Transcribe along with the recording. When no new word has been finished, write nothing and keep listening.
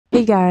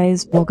Hey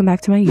guys, welcome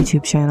back to my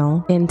YouTube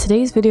channel. In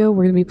today's video,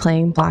 we're going to be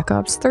playing Black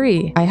Ops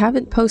 3. I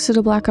haven't posted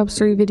a Black Ops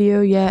 3 video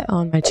yet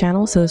on my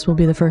channel, so this will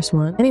be the first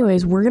one.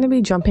 Anyways, we're going to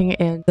be jumping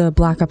in the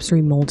Black Ops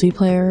 3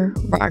 multiplayer.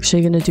 We're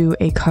actually going to do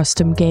a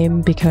custom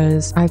game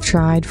because I've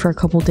tried for a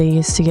couple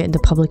days to get into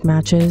public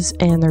matches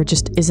and there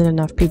just isn't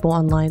enough people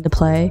online to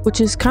play,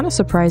 which is kind of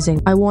surprising.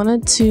 I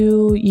wanted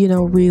to,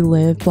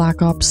 relive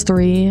Black Ops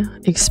 3,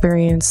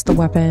 experience the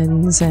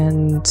weapons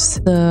and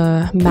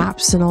the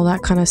maps and all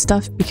that kind of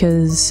stuff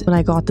because when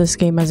I got this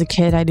game as a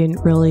kid, I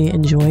didn't really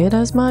enjoy it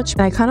as much.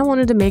 And I kind of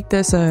wanted to make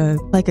this a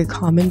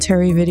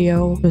commentary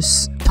video,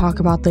 just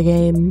talk about the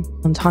game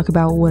and talk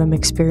about what I'm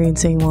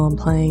experiencing while I'm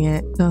playing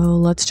it. So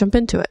let's jump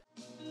into it.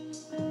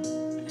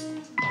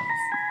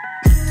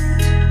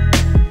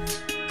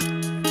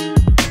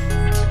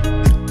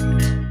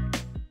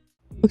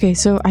 Okay,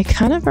 so I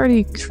kind of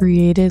already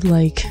created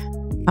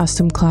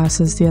custom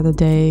classes the other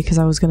day because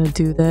I was gonna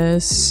do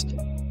this.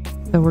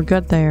 So we're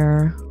good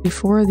there.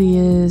 Before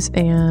these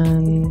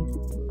and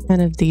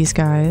 10 of these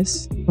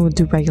guys, we'll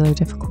do regular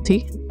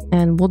difficulty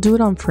and we'll do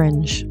it on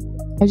Fringe.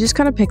 I just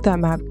kind of picked that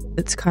map.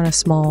 It's kind of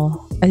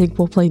small. I think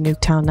we'll play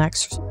Nuketown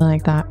next or something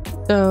like that.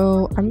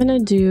 So I'm gonna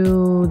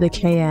do the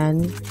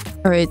KN.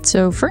 All right,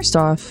 so first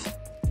off,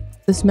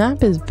 this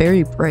map is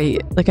very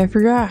bright. I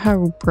forgot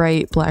how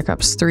bright Black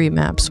Ops 3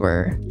 maps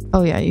were.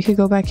 Oh yeah, you could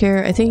go back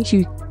here. I think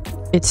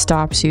it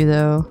stops you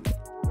though.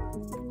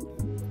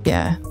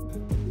 Yeah.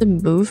 The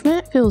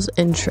movement feels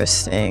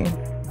interesting.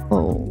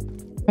 Oh,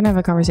 can I have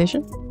a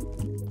conversation?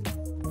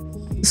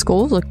 The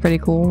skulls look pretty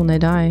cool when they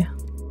die.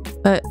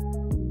 But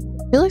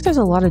I feel like there's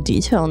a lot of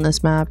detail in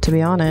this map, to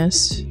be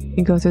honest. You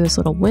can go through this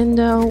little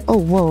window. Oh,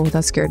 whoa,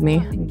 that scared me.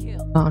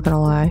 I'm not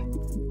gonna lie.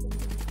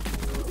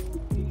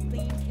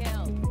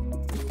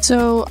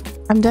 So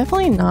I'm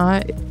definitely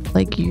not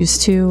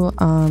used to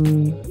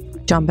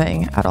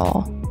jumping at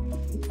all.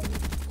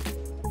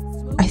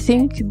 I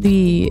think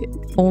the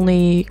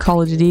only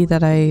Call of Duty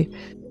that I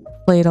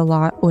played a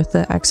lot with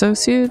the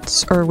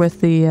exosuits or with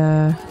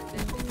the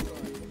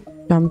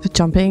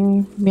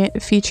jumping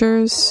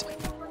features.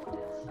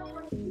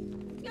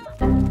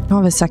 I don't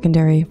have a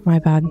secondary, my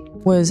bad.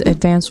 Was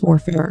Advanced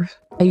Warfare.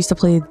 I used to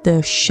play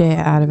the shit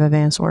out of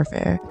Advanced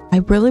Warfare. I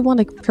really want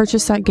to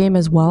purchase that game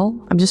as well.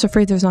 I'm just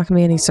afraid there's not going to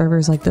be any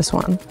servers like this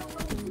one.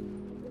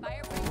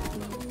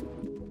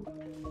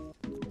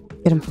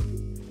 Get him.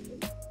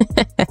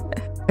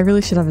 I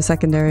really should have a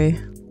secondary.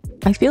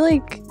 I feel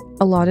like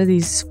a lot of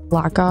these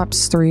Black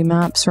Ops 3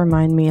 maps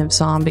remind me of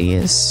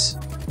zombies.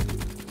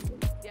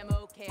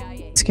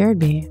 It scared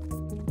me.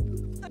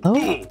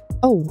 Oh,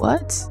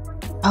 what?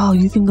 Oh,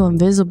 you can go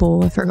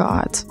invisible. I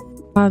forgot.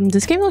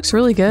 This game looks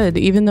really good,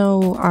 even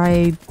though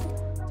I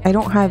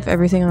don't have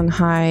everything on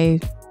high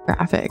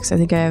graphics. I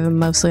think I have them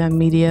mostly on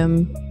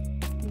medium.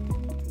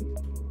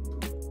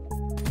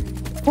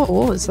 Whoa,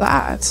 what was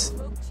that?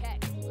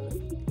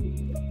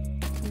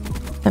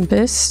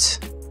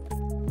 Tempest.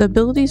 The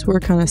abilities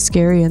were kind of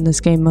scary in this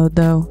game mode,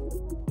 though.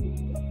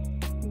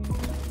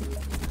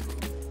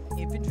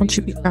 Don't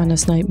you be trying to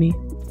snipe me.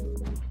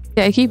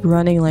 Yeah, I keep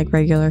running like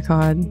regular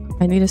COD.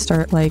 I need to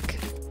start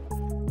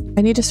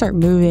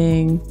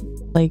moving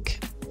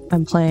like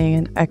I'm playing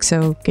an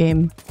EXO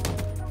game.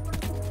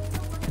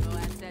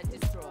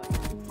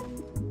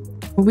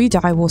 When we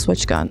die, we'll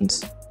switch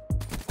guns.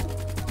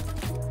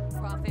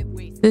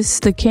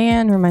 The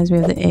can reminds me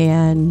of the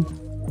AN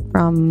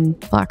from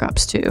Black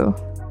Ops 2.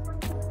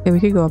 Okay, we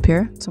could go up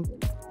here. See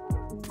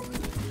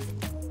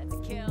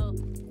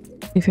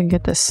if we can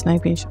get this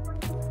sniping shot.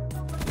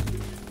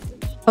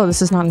 Oh,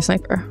 this is not a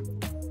sniper.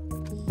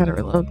 Gotta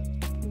reload.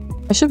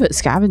 I should put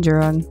scavenger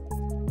on.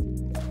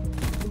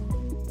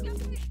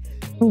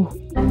 Oh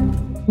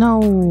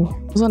no,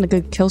 I was on a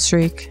good kill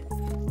streak.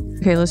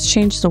 Okay, let's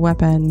change the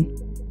weapon.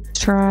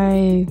 Let's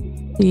try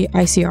the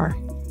ICR.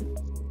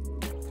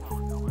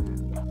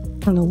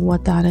 I don't know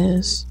what that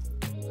is.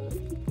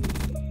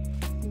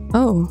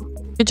 Oh,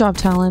 good job,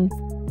 Talon.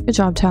 Good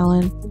job,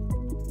 Talon.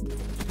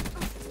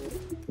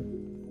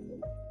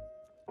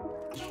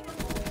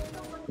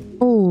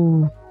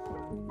 Oh,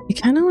 you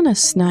kind of want to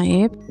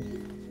snipe.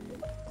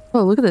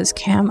 Oh, look at this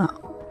camo.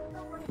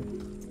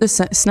 The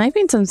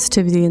sniping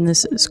sensitivity in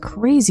this is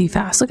crazy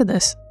fast. Look at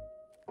this.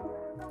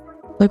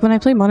 Like when I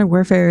play Modern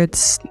Warfare,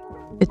 it's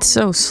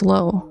so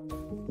slow.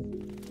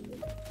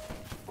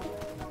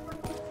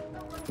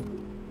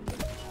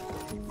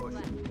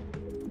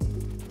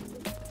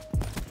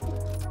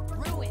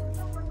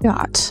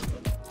 Got.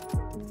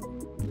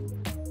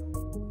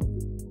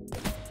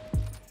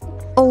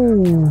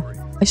 Oh,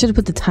 I should have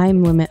put the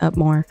time limit up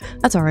more.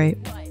 That's alright.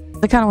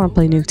 I kind of want to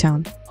play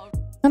Nuketown.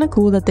 Kind of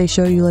cool that they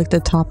show you the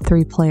top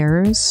 3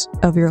 players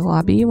of your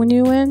lobby when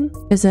you win,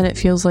 is that it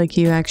feels like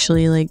you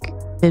actually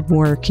did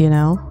work,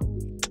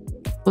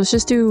 Let's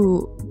just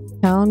do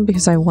Town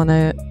because I want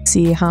to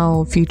see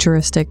how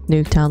futuristic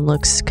Nuketown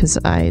looks because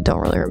I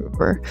don't really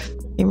remember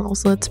game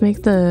rules. Let's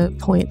make the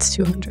points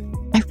 200.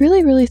 I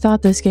really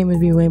thought this game would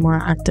be way more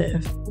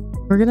active.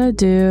 We're gonna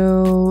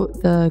do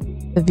the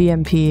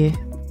VMP.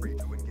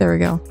 There we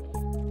go.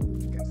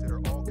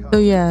 So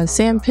yeah,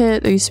 sand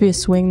pit. There used to be a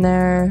swing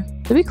there.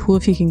 It'd be cool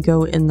if you can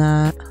go in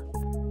that.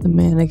 The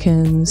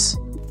mannequins.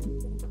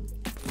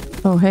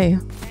 Oh, hey.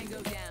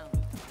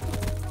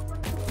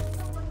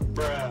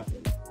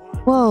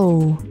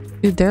 Whoa.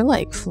 Dude, they're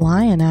like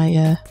flying at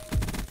you.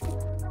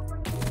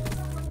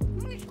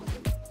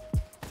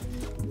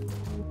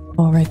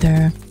 Oh, right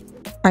there.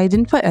 I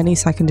didn't put any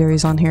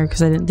secondaries on here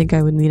because I didn't think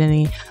I would need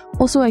any.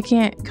 Also, I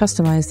can't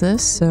customize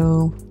this,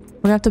 so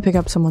we're gonna have to pick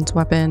up someone's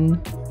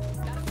weapon.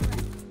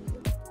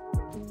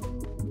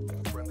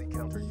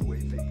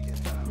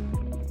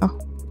 Oh.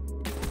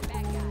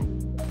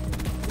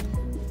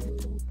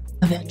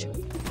 Avenge.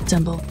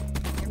 Assemble.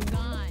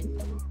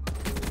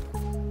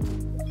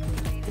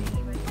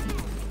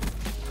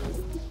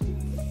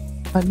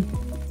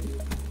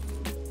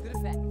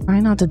 Try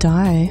not to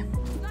die.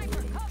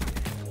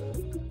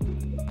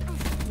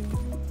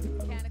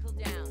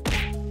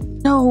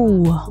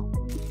 No!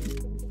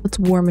 Let's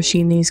war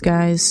machine these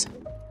guys.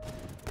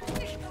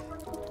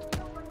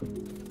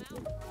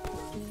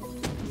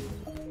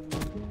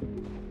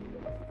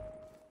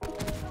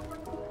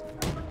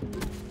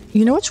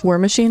 You know which war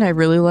machine I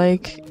really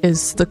like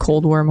is the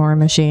Cold War war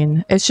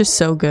machine. It's just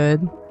so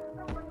good.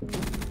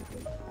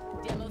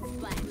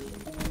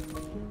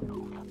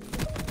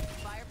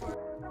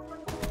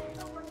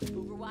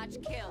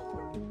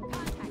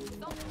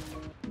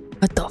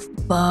 What the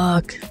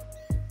fuck?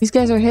 These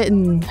guys are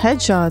hitting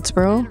headshots,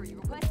 bro.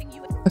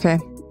 Okay,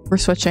 we're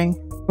switching.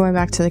 Going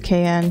back to the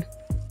KN.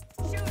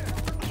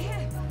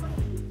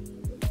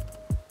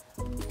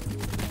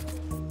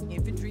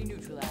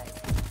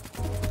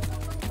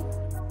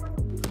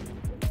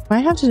 Might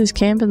have to just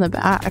camp in the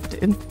back,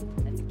 dude.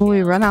 When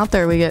we run out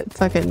there, we get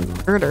fucking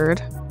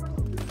murdered.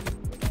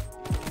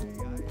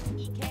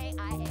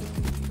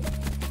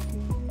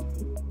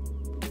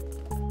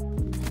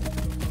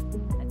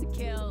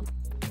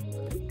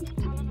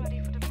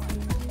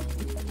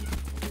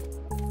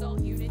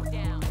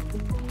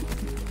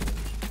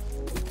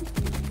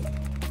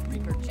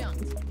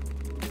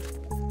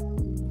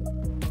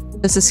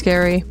 This is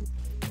scary.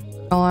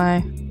 No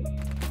lie.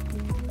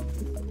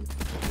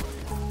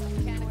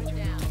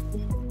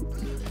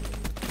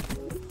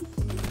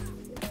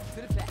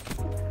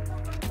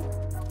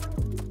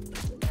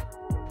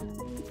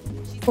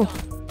 Oh.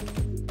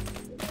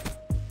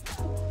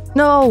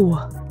 No!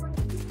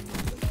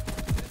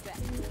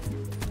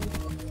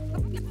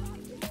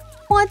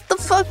 What the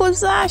fuck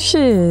was that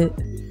shit?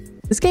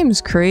 This game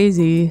is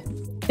crazy.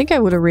 I think I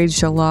would have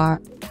raged a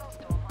lot.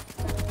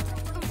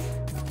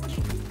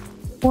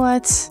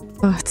 What?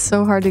 Oh, it's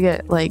so hard to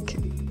get, like,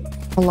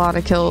 a lot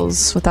of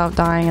kills without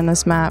dying in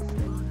this map.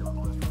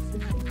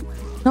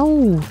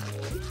 No!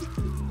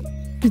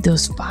 Dude,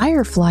 those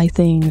firefly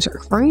things are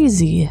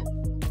crazy.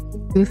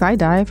 Dude, if I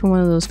die from one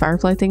of those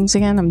firefly things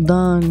again, I'm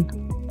done.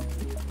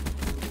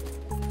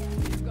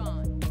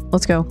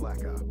 Let's go.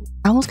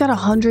 I almost got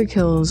 100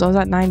 kills. I was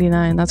at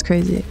 99. That's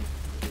crazy.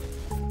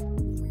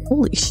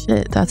 Holy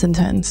shit, that's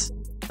intense.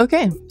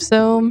 Okay,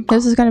 so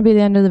this is going to be the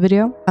end of the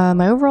video.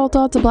 My overall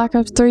thoughts of Black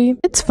Ops 3,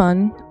 it's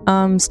fun.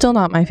 Still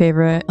not my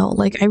favorite. Oh,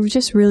 like, I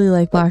just really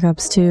like Black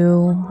Ops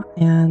 2,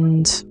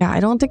 and yeah, I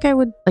don't think I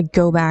would like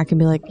go back and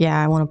be like,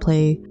 yeah, I want to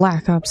play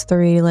Black Ops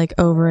 3 like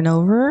over and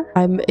over.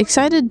 I'm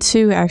excited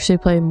to actually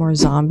play more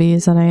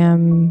zombies than I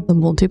am the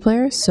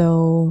multiplayer,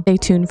 so stay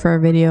tuned for a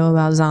video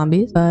about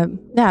zombies. But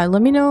yeah,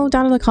 let me know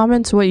down in the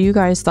comments what you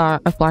guys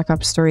thought of Black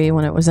Ops 3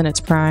 when it was in its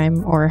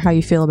prime, or how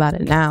you feel about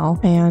it now.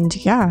 And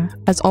yeah,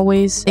 as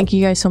always, thank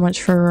you guys so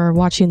much for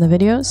watching the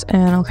videos,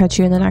 and I'll catch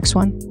you in the next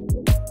one.